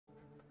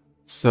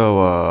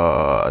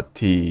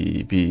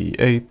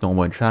TB-8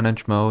 normal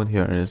challenge mode.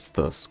 Here is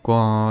the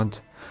squad.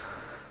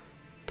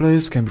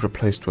 Blaze can be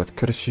replaced with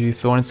Kirishi.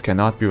 Thorns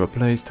cannot be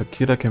replaced.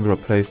 Takeda can be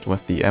replaced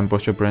with the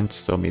Ambusher branch,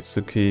 so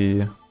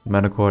Mitsuki,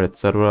 Manticore,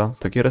 etc.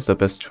 Takeda's the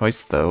best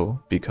choice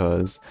though,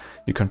 because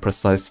you can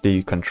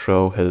precisely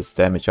control his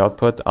damage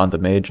output on the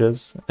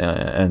mages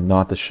and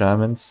not the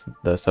shamans,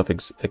 the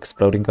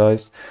self-exploding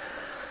guys.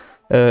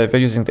 If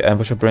you're using the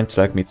Ambusher branch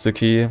like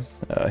Mitsuki,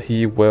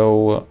 he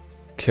will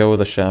kill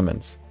the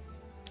shamans,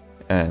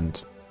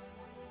 and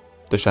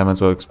the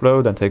shamans will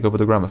explode and take over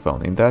the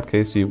gramophone. In that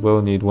case, you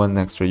will need one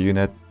extra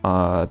unit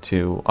on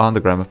the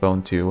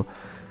gramophone to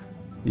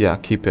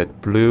keep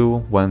it blue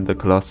when the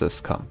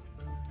Colossus come.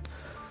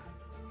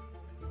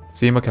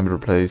 Zima can be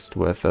replaced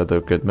with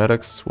other good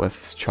medics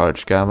with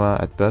charge gamma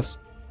at best.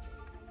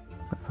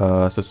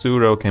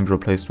 Sussuro can be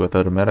replaced with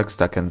other medics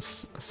that can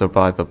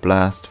survive a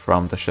blast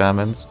from the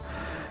shamans.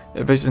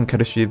 If it's in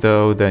Kirishi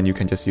though, then you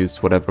can just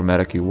use whatever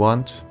medic you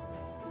want.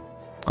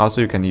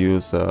 Also, you can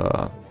use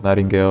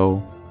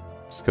Nightingale,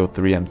 skill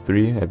 3 and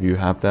 3 if you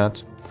have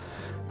that.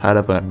 High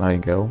level at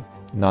Nightingale,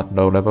 not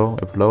low level.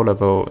 If low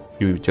level,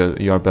 you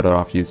are better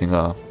off using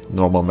a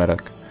normal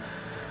medic.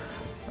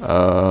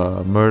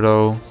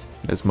 Myrtle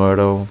is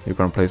Myrtle. You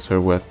can replace her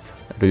with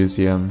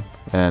Elysium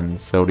and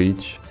Soul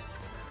Leech.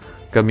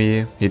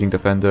 Gummy, Heating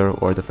Defender,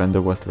 or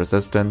Defender with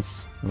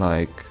Resistance,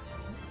 like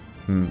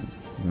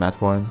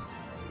Mathorn.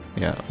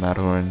 Yeah,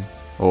 Mathorn,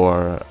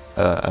 or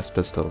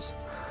Asbestos.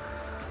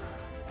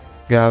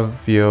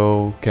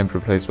 Gavio can be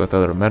replaced with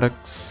other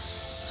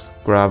medics.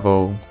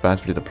 Gravel,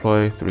 fast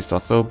redeploy, 3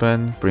 slots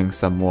open. Bring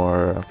some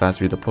more fast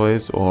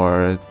redeploys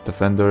or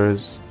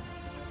defenders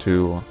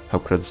to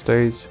help clear the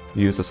stage.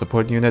 Use a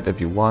support unit if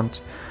you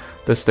want.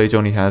 This stage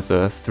only has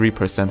a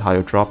 3%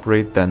 higher drop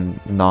rate than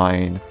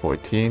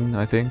 914,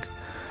 I think.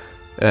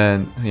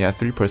 And yeah,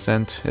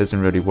 3% isn't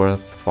really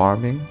worth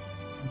farming,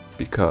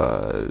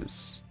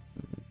 because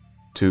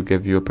to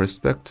give you a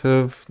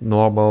perspective,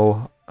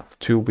 normal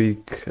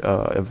 2-week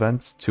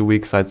events,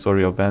 2-week side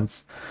story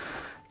events,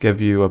 give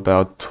you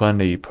about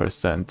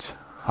 20%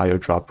 higher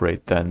drop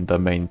rate than the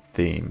main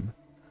theme.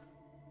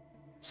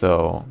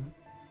 So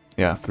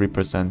yeah,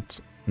 3%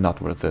 not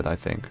worth it, I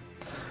think.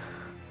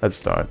 Let's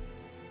start.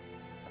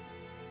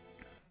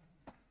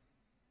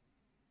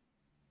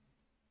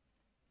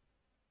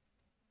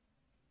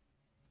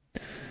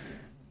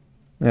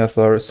 Yeah,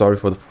 sorry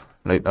for the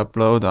late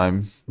upload.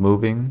 I'm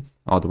moving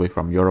all the way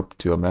from Europe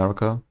to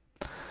America,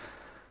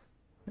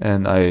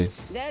 and I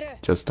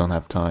just don't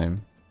have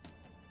time.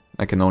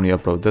 I can only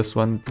upload this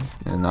one,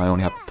 and I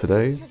only have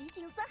today,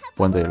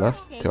 1 day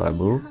left till I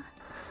move.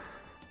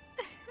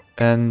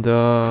 And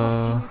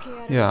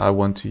yeah, I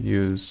want to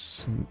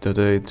use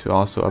today to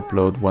also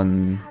upload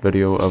one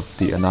video of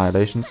the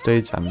Annihilation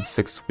stage. I'm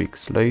 6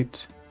 weeks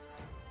late,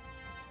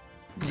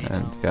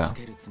 and yeah,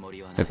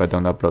 if I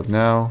don't upload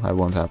now, I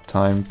won't have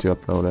time to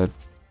upload it.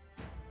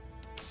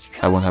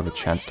 I won't have a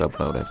chance to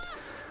upload it,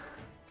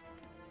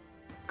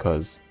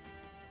 because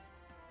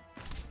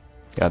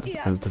yeah,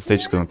 the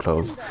stage is gonna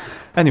close.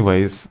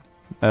 Anyways,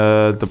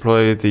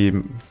 deploy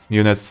the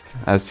units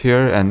as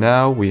here, and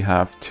now we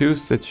have 2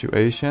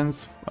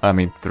 situations, I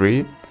mean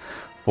 3.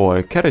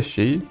 For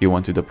Kirishi, you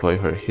want to deploy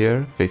her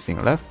here, facing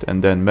left,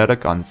 and then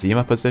medic on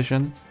Zima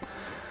position.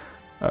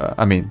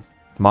 I mean,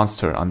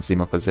 monster on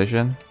Zima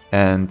position.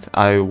 And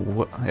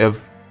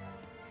if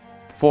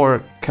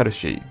for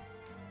Kirishi,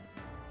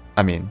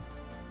 I mean,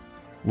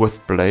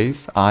 with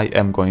Blaze, I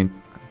am going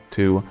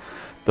to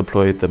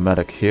deploy the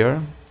medic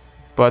here.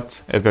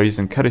 But if you're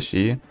using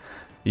Kirishi,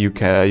 you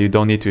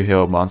don't need to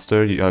heal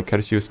monster.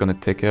 Kirishi is going to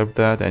take care of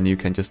that, and you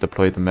can just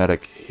deploy the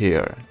medic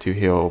here to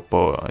heal.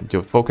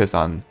 To focus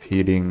on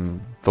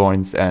healing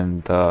Thorns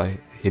and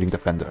healing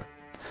Defender.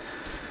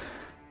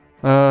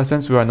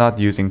 Since we are not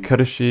using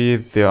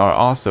Kirishi, there are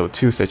also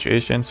 2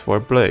 situations for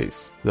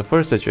Blaze. The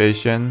first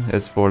situation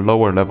is for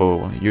lower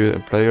level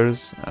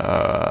players.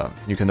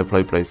 You can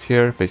deploy Blaze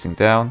here, facing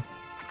down.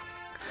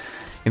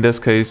 In this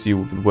case,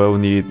 you will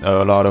need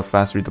a lot of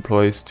fast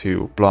redeploys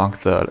to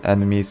block the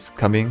enemies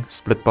coming,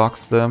 split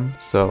box them,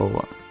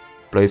 so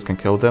Blaze can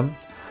kill them.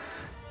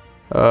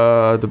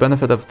 The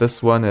benefit of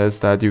this one is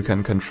that you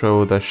can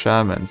control the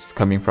shamans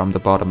coming from the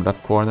bottom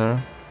left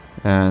corner,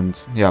 and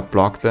yeah,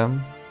 block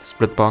them,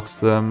 split box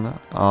them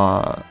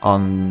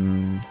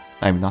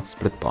not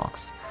split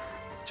box,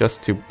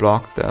 just to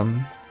block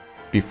them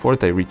before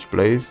they reach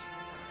Blaze,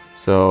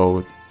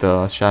 so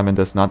the shaman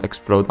does not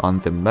explode on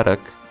the medic,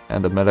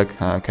 and the medic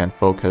can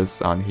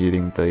focus on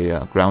healing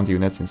the ground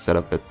units instead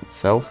of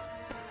itself.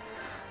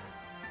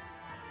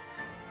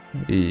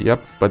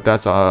 Yep, but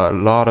that's a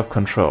lot of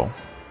control.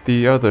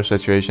 The other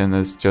situation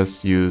is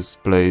just use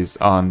Blaze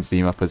on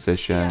Zima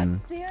position.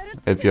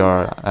 If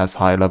you're as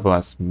high level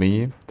as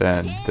me,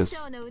 then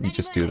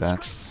just do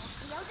that.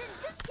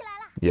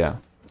 Yeah,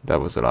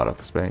 that was a lot of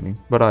explaining,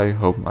 but I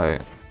hope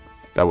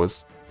that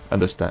was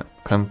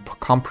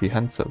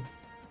comprehensive.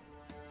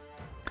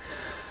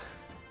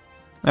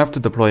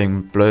 After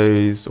deploying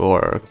Blaze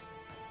or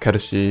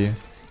Kirishi,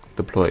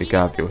 deploy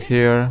Gavio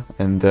here,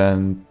 and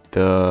then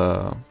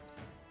the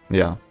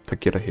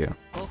Takeda here.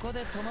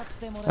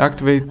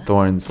 Activate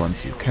Thorns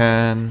once you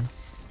can.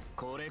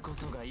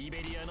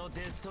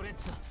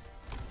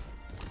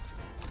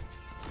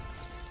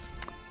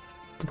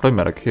 Deploy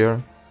Medic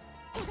here.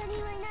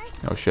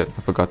 Oh shit,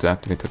 I forgot to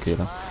activate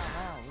Takeda.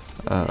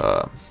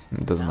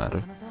 It doesn't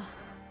matter.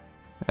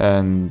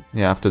 And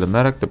yeah, after the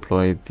Medic,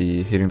 deploy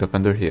the Healing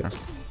Defender here.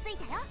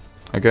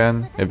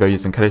 Again, if you're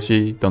using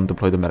Kal'tsit, don't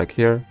deploy the Medic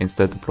here,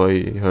 instead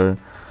deploy her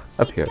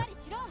up here.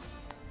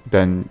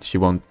 Then she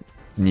won't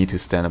need to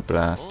stand a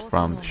blast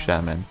from the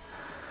Shaman.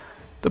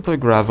 Deploy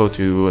Gravo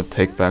to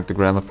take back the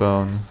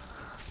Gramophone.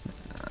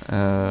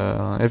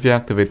 If you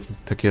activate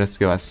Takeda's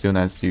skill as soon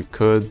as you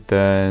could,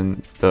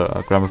 then the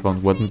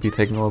Gramophone wouldn't be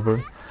taken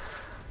over.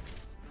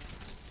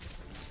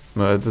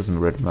 But it doesn't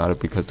really matter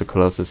because the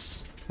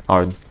Colossus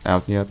aren't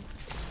out yet.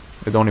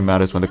 It only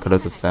matters when the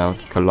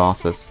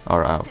Colossus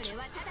are out.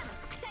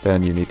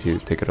 Then you need to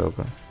take it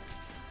over.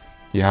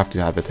 You have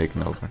to have it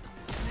taken over.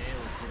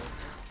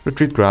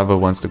 Retreat Gravo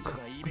once the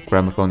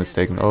Gramophone is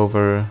taken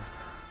over.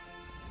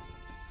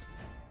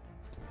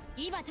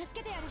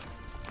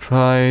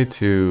 Try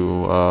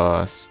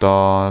to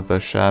stall the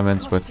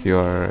Shamans with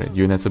your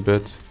units a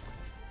bit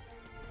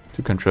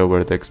to control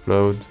where they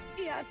explode.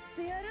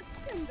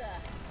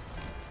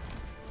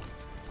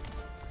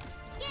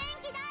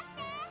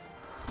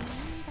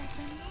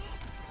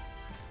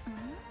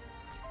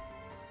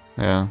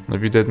 Yeah,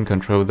 if you didn't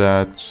control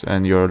that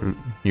and your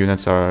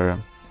units are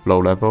low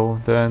level,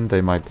 then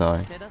they might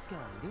die.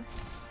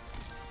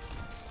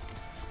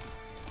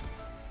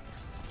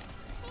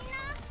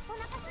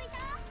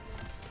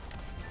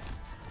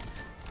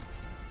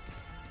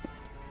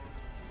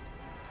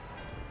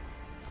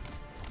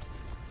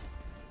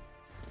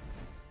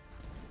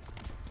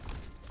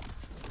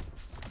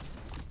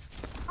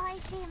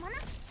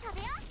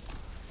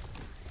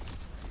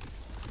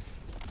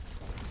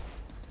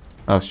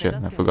 Oh shit,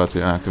 I forgot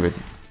to activate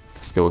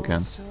the skill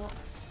again.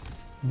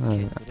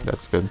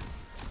 That's good.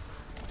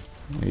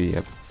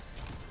 Yep.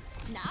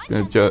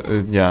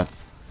 Yeah.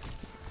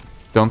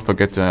 Don't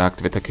forget to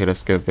activate Takeda's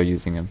skill if you're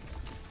using him.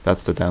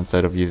 That's the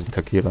downside of using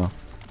Takeda.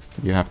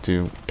 You have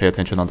to pay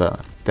attention on the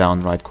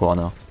down right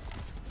corner.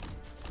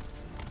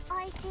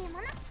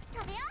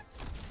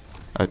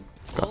 I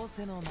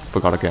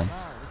forgot again.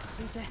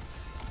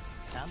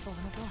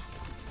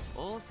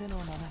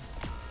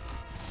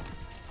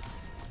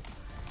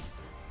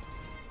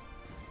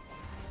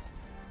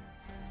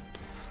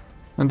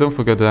 And don't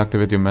forget to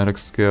activate your medic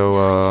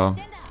skill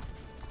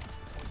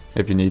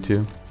if you need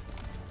to.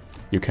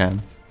 You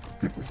can.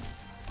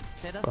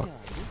 But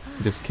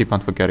just keep on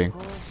forgetting.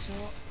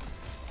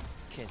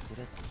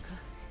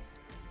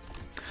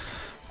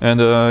 And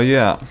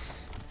yeah,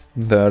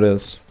 that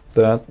is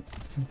that.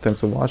 Thanks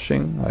for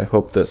watching. I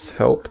hope this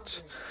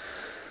helped.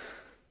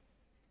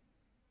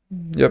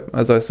 Yep,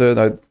 as I said,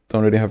 I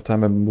don't really have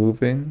time I'm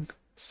moving,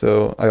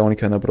 so I only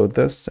can upload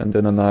this and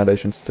then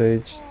Annihilation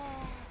stage.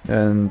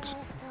 And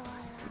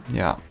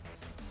yeah,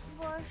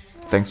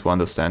 thanks for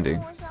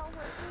understanding,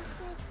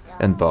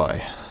 and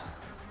bye.